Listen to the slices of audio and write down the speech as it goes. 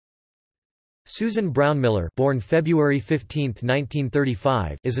Susan Brownmiller, born February 15,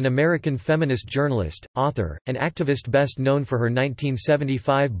 1935, is an American feminist journalist, author, and activist best known for her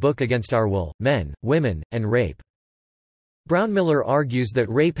 1975 book Against Our Will: Men, Women, and Rape. Brownmiller argues that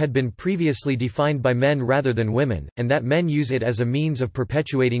rape had been previously defined by men rather than women, and that men use it as a means of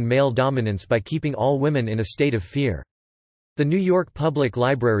perpetuating male dominance by keeping all women in a state of fear. The New York Public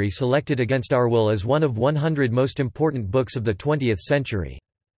Library selected Against Our Will as one of 100 most important books of the 20th century.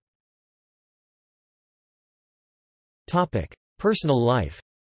 Personal life.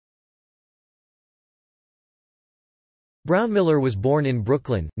 Brownmiller was born in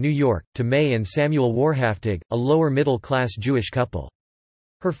Brooklyn, New York, to May and Samuel Warhaftig, a lower-middle-class Jewish couple.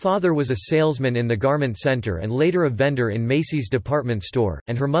 Her father was a salesman in the Garment Center and later a vendor in Macy's department store,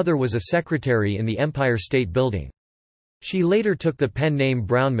 and her mother was a secretary in the Empire State Building. She later took the pen name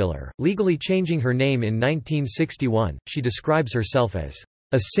Brownmiller, legally changing her name in 1961. She describes herself as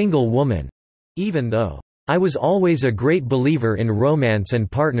a single woman, even though I was always a great believer in romance and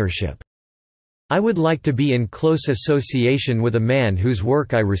partnership. I would like to be in close association with a man whose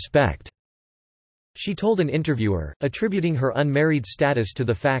work I respect. She told an interviewer, attributing her unmarried status to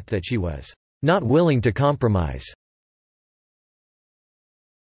the fact that she was not willing to compromise.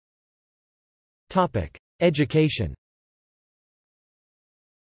 Education.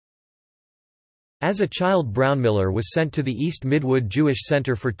 As a child, Brownmiller was sent to the East Midwood Jewish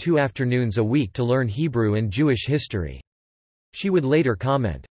Center for 2 afternoons a week to learn Hebrew and Jewish history. She would later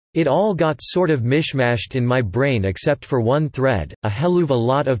comment, "It all got sort of mishmashed in my brain except for one thread. A helluva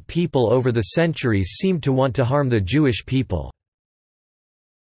lot of people over the centuries seemed to want to harm the Jewish people.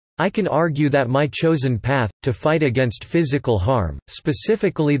 I can argue that my chosen path, to fight against physical harm,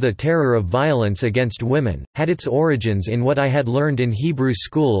 specifically the terror of violence against women, had its origins in what I had learned in Hebrew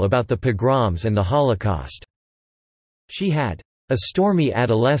school about the pogroms and the Holocaust." She had a stormy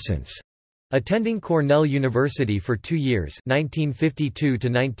adolescence, attending Cornell University for 2 years 1952 to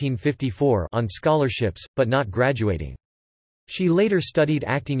 1954 on scholarships, but not graduating. She later studied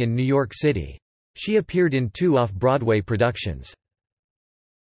acting in New York City. She appeared in 2 off-Broadway productions.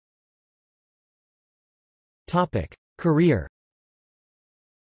 Career.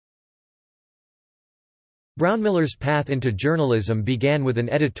 Brownmiller's path into journalism began with an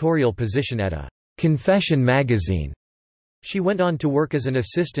editorial position at a confession magazine. She went on to work as an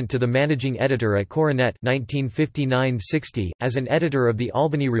assistant to the managing editor at Coronet 1959–60, as an editor of the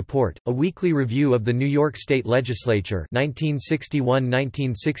Albany Report, a weekly review of the New York State Legislature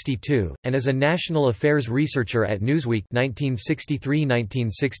 1961–1962, and as a national affairs researcher at Newsweek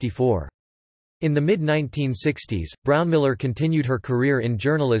 1963–1964. In the mid-1960s, Brownmiller continued her career in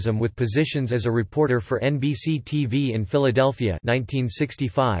journalism with positions as a reporter for NBC TV in Philadelphia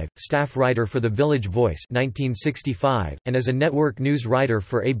 1965, staff writer for The Village Voice 1965, and as a network news writer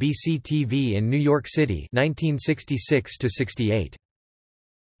for ABC TV in New York City 1966–68.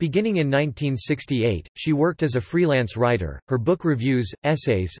 Beginning in 1968, she worked as a freelance writer. Her book reviews,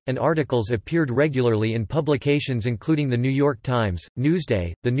 essays, and articles appeared regularly in publications including The New York Times,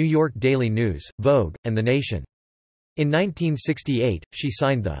 Newsday, The New York Daily News, Vogue, and The Nation. In 1968, she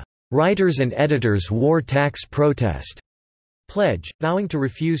signed the Writers and Editors War Tax Protest pledge, vowing to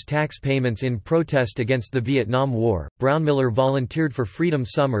refuse tax payments in protest against the Vietnam War. Brownmiller volunteered for Freedom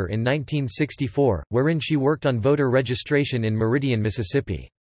Summer in 1964, wherein she worked on voter registration in Meridian, Mississippi.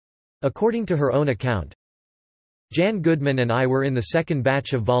 According to her own account, Jan Goodman and I were in the second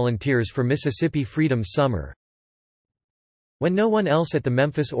batch of volunteers for Mississippi Freedom Summer. When no one else at the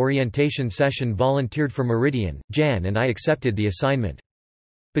Memphis orientation session volunteered for Meridian, Jan and I accepted the assignment.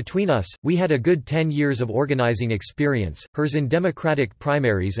 Between us, we had a good 10 years of organizing experience, hers in Democratic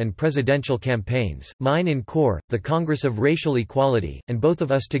primaries and presidential campaigns, mine in CORE, the Congress of Racial Equality, and both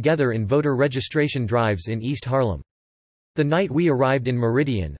of us together in voter registration drives in East Harlem. The night we arrived in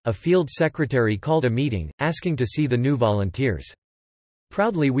Meridian, a field secretary called a meeting, asking to see the new volunteers.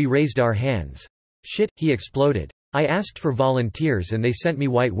 Proudly we raised our hands. "Shit," he exploded. "I asked for volunteers and they sent me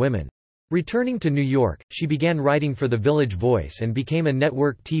white women." Returning to New York, she began writing for The Village Voice and became a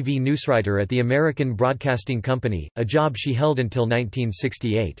network TV newswriter at the American Broadcasting Company, a job she held until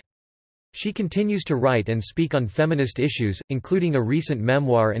 1968. She continues to write and speak on feminist issues, including a recent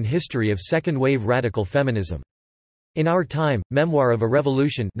memoir and history of second-wave radical feminism. In Our Time, Memoir of a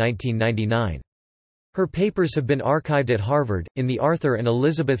Revolution 1999. Her papers have been archived at Harvard, in the Arthur and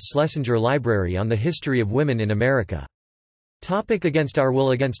Elizabeth Schlesinger Library on the History of Women in America. Against Our Will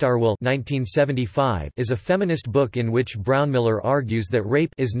 1975 is a feminist book in which Brownmiller argues that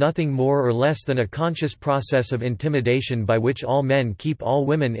rape is nothing more or less than a conscious process of intimidation by which all men keep all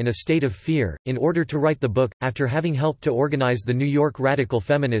women in a state of fear. In order to write the book, after having helped to organize the New York radical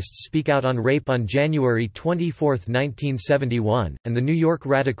feminists Speak Out on Rape on January 24, 1971, and the New York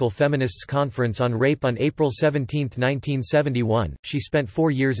Radical Feminists Conference on Rape on April 17, 1971, she spent 4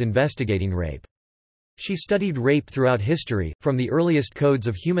 years investigating rape. She studied rape throughout history, from the earliest codes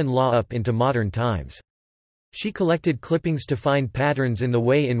of human law up into modern times. She collected clippings to find patterns in the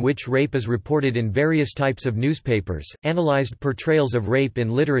way in which rape is reported in various types of newspapers, analyzed portrayals of rape in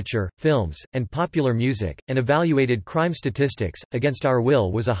literature, films, and popular music, and evaluated crime statistics. Against Our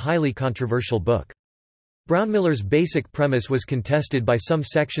Will was a highly controversial book. Brownmiller's basic premise was contested by some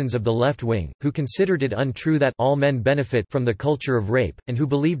sections of the left wing, who considered it untrue that all men benefit from the culture of rape, and who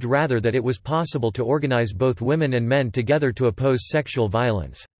believed rather that it was possible to organize both women and men together to oppose sexual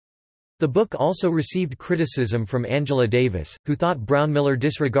violence. The book also received criticism from Angela Davis, who thought Brownmiller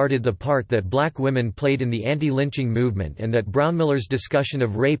disregarded the part that black women played in the anti-lynching movement and that Brownmiller's discussion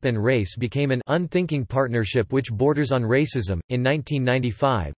of rape and race became an unthinking partnership which borders on racism. In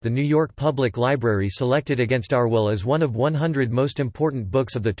 1995, the New York Public Library selected Against Our Will as one of 100 most important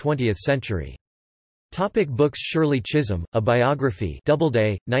books of the 20th century. Books: Shirley Chisholm, A Biography,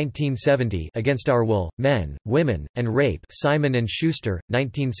 Doubleday, 1970. Against Our Will, Men, Women, and Rape, Simon & Schuster,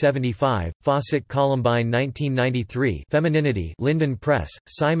 1975. Fawcett Columbine, 1993. Femininity, Linden Press,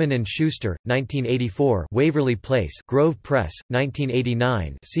 Simon & Schuster, 1984. Waverly Place, Grove Press,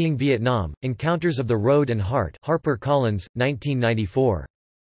 1989. Seeing Vietnam, Encounters of the Road and Heart, HarperCollins, 1994.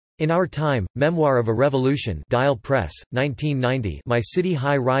 In Our Time, Memoir of a Revolution, Dial Press, 1990. My City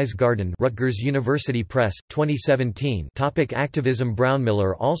High-Rise Garden, Rutgers University Press, 2017. Activism.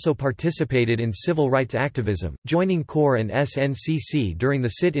 Brownmiller also participated in civil rights activism, joining CORE and SNCC during the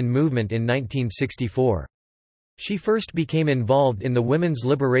sit-in movement in 1964. She first became involved in the women's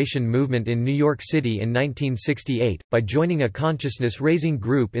liberation movement in New York City in 1968, by joining a consciousness-raising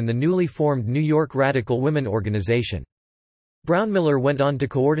group in the newly formed New York Radical Women Organization. Brownmiller went on to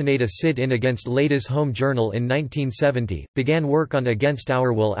coordinate a sit-in against Ladies' Home Journal in 1970, began work on Against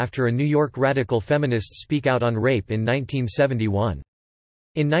Our Will after a New York radical feminists Speak Out on Rape in 1971.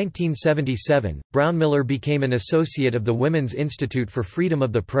 In 1977, Brownmiller became an associate of the Women's Institute for Freedom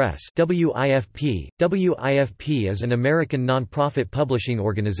of the Press (WIFP). WIFP is an American nonprofit publishing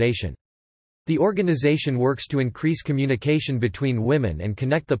organization. The organization works to increase communication between women and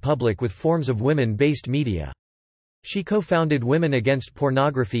connect the public with forms of women-based media. She co-founded Women Against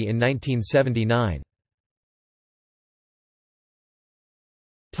Pornography in 1979.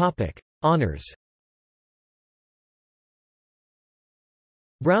 Honors.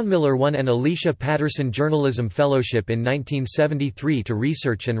 Brownmiller won an Alicia Patterson Journalism Fellowship in 1973 to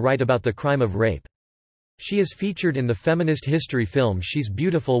research and write about the crime of rape. She is featured in the feminist history film She's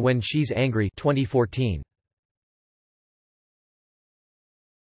Beautiful When She's Angry 2014.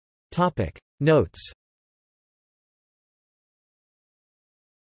 Notes.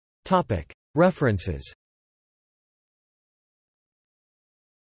 References.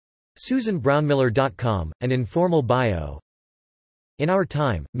 SusanBrownmiller.com, An Informal Bio. In Our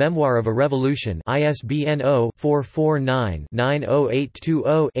Time, Memoir of a Revolution, ISBN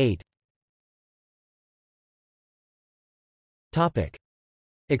 0-449-90820-8.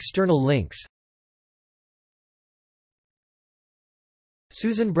 External links.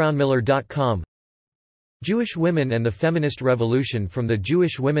 SusanBrownmiller.com, Jewish Women and the Feminist Revolution from the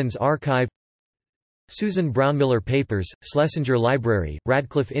Jewish Women's Archive, Susan Brownmiller Papers, Schlesinger Library,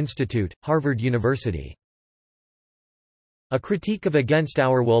 Radcliffe Institute, Harvard University. A Critique of Against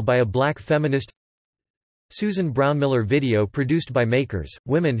Our Will by a Black Feminist. Susan Brownmiller video produced by Makers,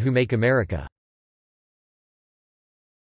 Women Who Make America.